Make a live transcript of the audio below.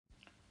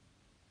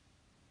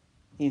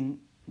In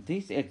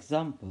this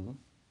example,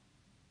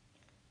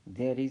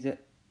 there is a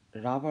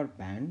rubber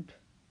band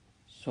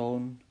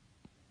shown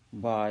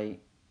by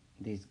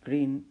this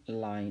green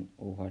line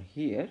over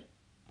here,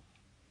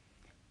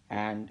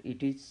 and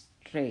it is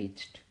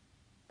stretched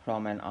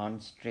from an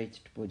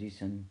unstretched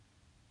position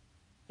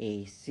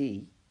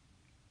AC.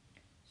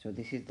 So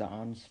this is the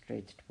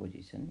unstretched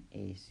position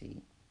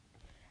AC,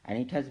 and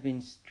it has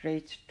been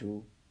stretched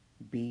to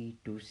B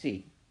to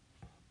C.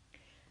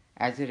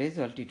 As a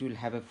result, it will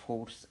have a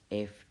force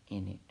F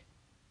in it.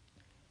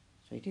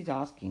 So it is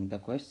asking, the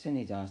question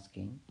is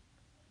asking,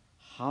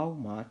 how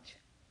much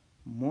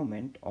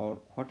moment,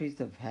 or what is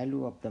the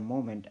value of the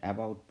moment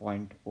about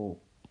point O.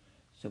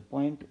 So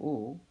point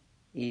O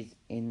is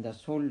in the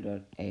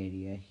shoulder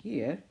area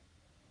here.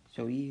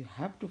 So you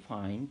have to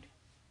find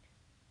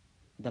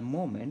the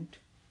moment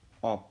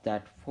of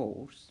that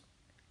force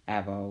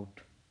about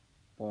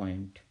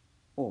point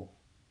O.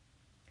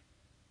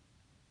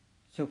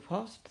 So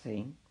first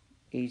thing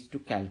is to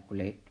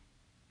calculate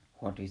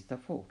what is the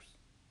force.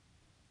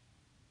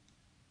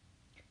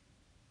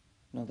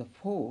 Now the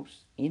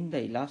force in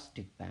the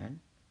elastic band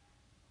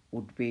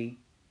would be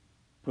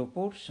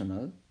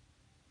proportional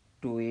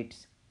to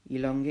its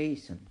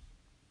elongation,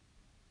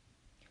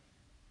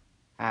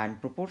 and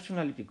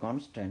proportionality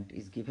constant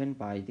is given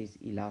by this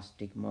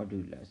elastic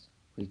modulus,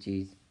 which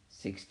is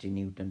 60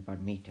 Newton per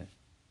meter.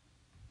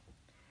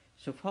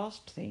 So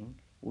first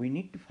thing, we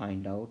need to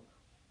find out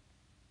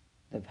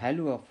the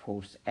value of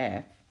force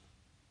F,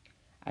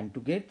 and to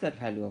get that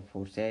value of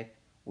force F,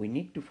 we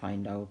need to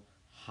find out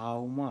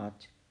how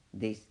much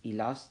this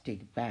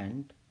elastic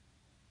band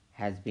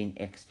has been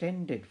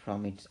extended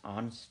from its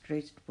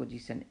unstretched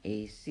position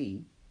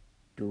AC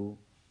to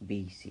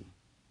BC.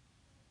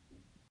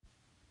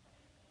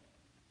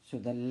 So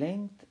the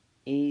length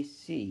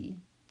AC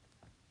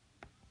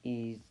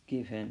is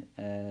given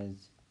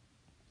as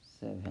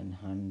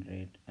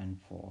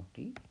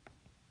 740.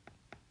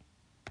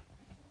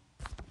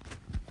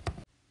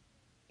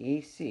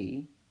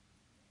 AC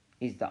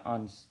is the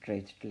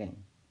unstretched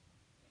length.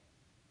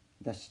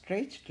 The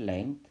stretched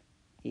length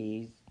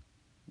is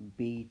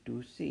B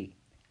to C,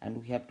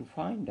 and we have to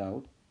find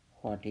out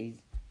what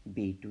is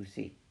B to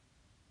C.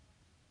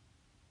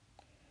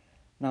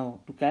 Now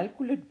to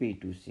calculate B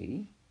to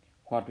C,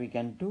 what we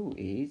can do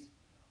is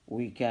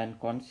we can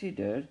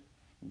consider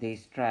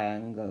this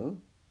triangle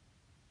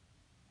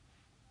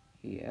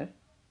here.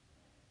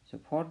 So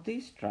for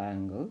this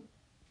triangle,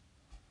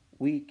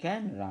 we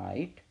can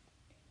write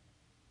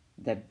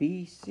the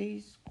BC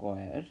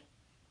square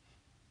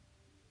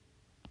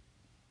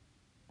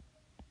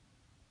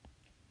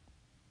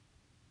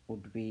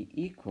would be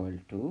equal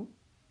to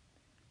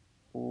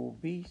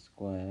OB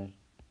square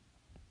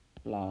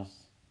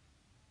plus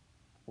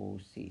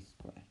OC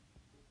square.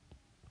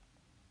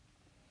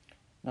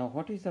 Now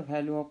what is the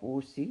value of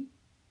OC?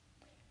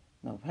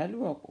 Now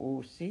value of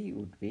OC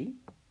would be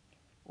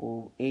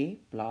OA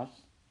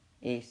plus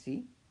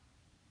AC.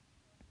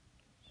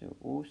 So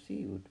OC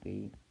would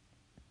be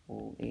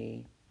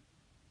OA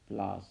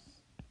plus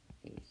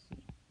AC,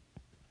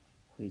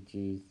 which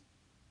is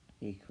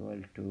equal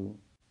to,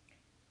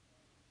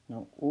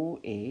 now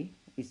OA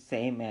is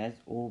same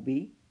as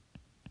OB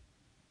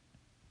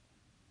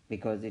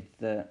because it's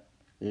the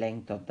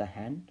length of the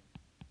hand.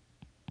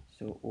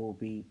 So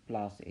OB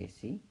plus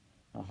AC.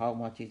 Now how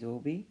much is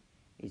OB?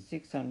 Is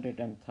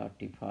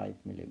 635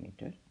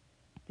 millimeter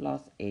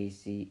plus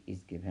AC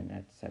is given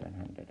at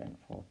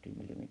 740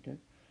 millimeter.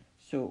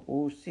 So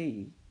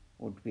OC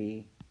would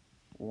be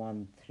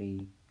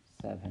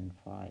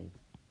 1375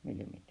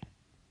 millimeter.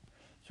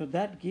 So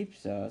that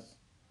gives us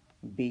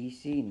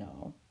BC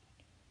now.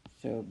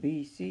 So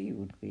BC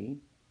would be,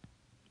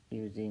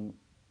 using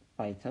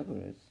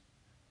Pythagoras,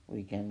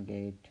 we can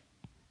get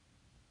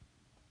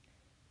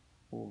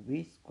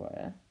OB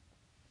square,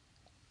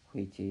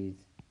 which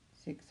is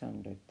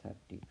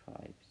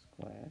 635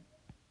 square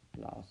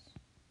plus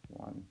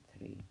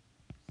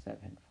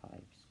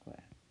 1375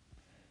 square.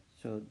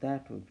 So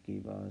that would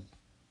give us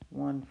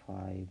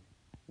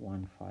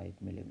 1515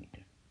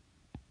 millimeter.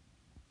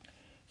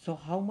 So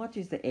how much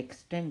is the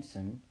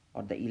extension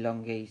or the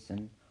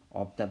elongation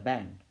of the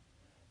band?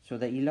 So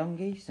the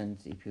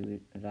elongations, if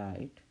you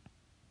write,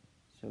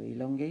 so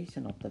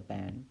elongation of the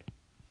band,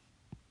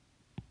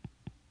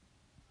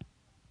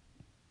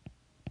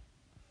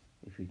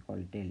 if we call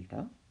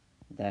delta,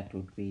 that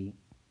would be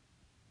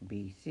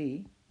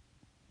BC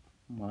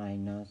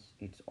minus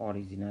its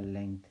original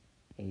length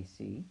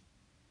AC,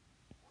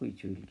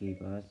 which will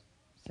give us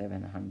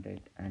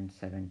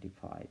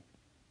 775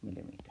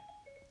 millimeter.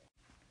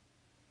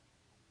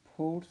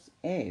 Force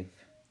F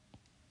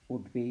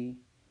would be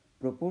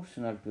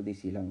proportional to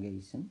this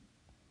elongation,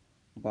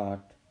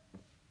 but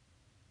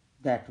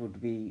that would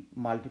be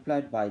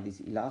multiplied by this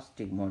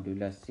elastic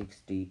modulus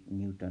 60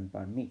 Newton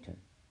per meter.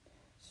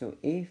 So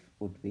F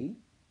would be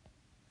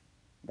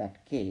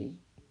that K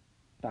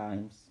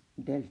times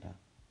delta.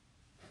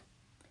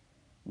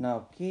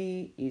 Now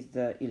K is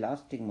the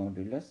elastic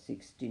modulus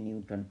 60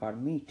 Newton per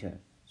meter.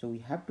 So we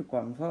have to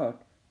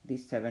convert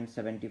this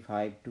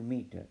 775 to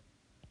meter.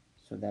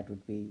 So that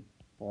would be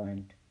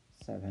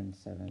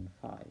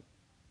 0.775,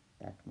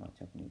 that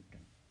much of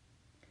Newton.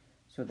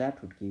 So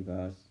that would give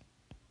us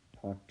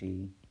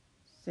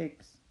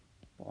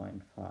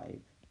 46.5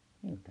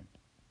 Newton.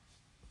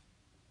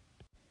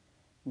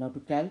 Now to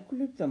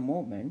calculate the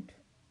moment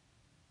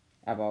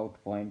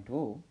about point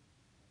O,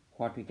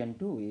 what we can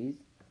do is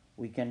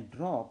we can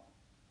drop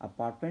a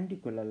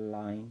perpendicular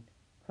line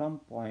from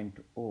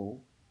point O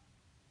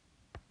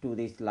to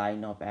this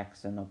line of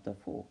action of the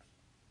force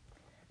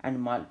and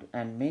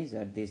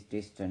measure this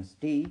distance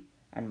d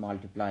and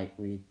multiply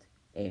with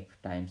F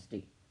times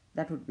d.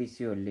 That would be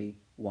surely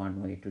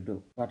one way to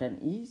do. But an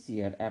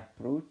easier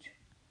approach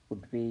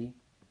would be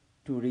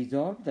to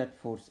resolve that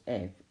force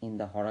F in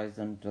the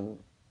horizontal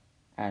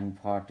and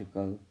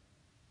vertical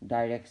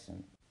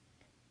direction.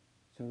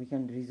 So we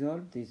can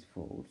resolve this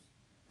force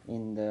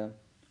in the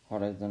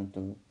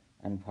horizontal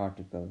and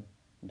vertical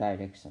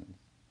directions.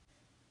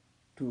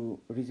 To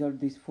resolve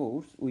this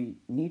force, we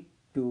need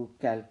to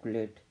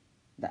calculate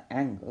the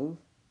angle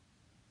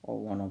or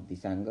one of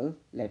these angles.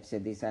 Let's say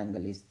this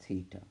angle is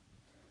theta.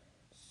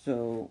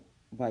 So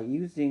by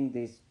using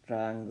this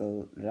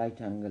triangle,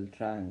 right angle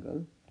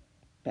triangle,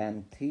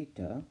 tan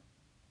theta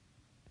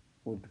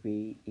would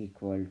be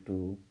equal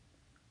to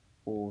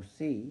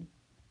OC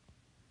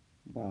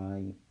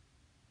by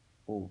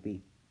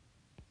OB.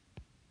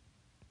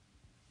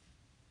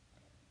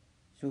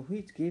 So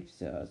which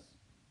gives us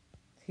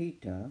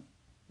theta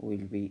will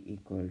be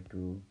equal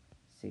to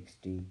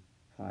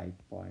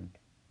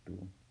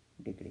 65.2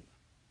 degree.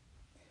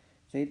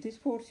 So if this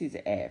force is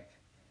F,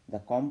 the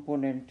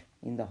component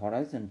in the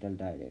horizontal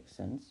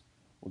directions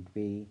would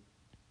be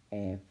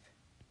F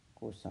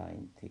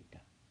cosine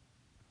theta.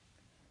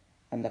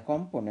 And the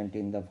component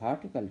in the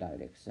vertical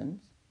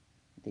directions,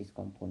 this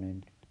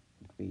component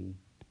would be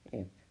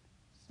F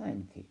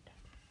sine theta.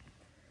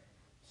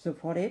 So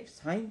for F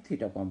sine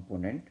theta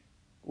component,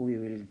 we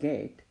will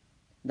get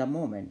the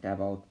moment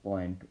about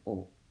point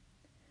O.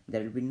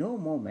 There will be no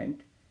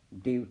moment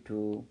due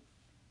to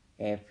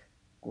F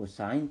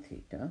cosine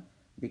theta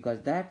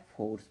because that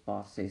force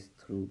passes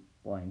through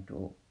point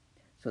O.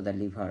 So the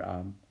lever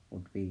arm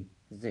would be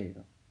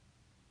 0.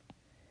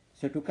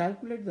 So to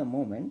calculate the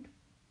moment,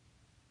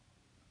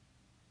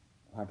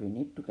 what we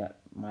need to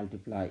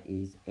multiply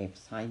is F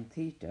sine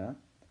theta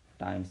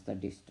times the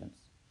distance.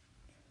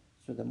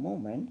 So the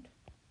moment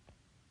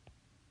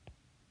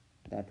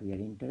that we are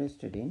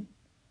interested in,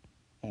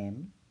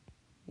 m,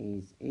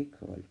 is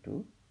equal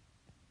to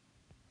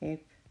F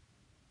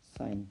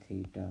sine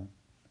theta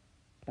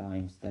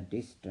times the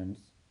distance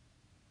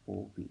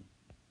OB.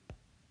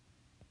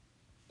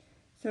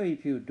 So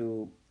if you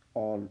do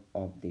all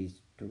of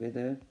these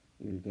together,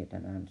 you will get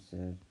an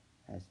answer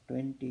as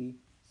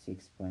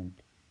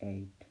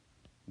 26.8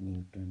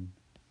 Newton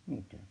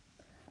meter,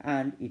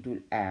 and it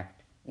will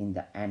act in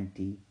the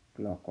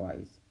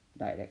anti-clockwise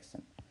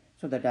direction.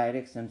 So the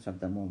directions of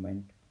the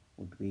moment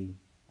would be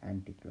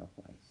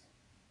anti-clockwise.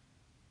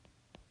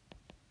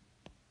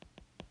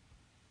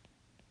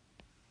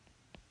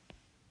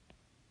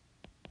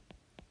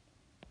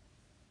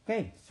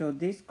 Okay, so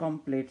this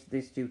completes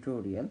this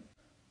tutorial.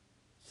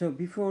 So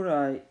before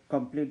I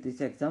complete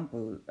this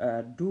example,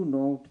 do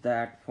note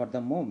that for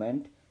the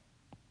moment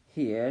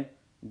here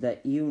the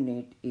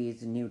unit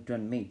is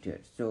Newton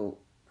meter. So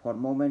for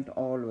moment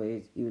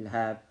always you will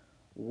have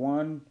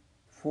one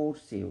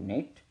force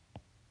unit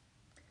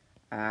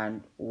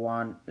and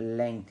one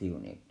length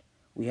unit.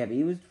 We have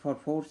used for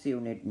force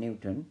unit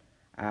Newton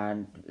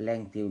and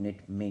length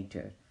unit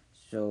meter.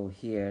 So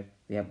here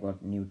we have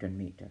got Newton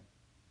meter.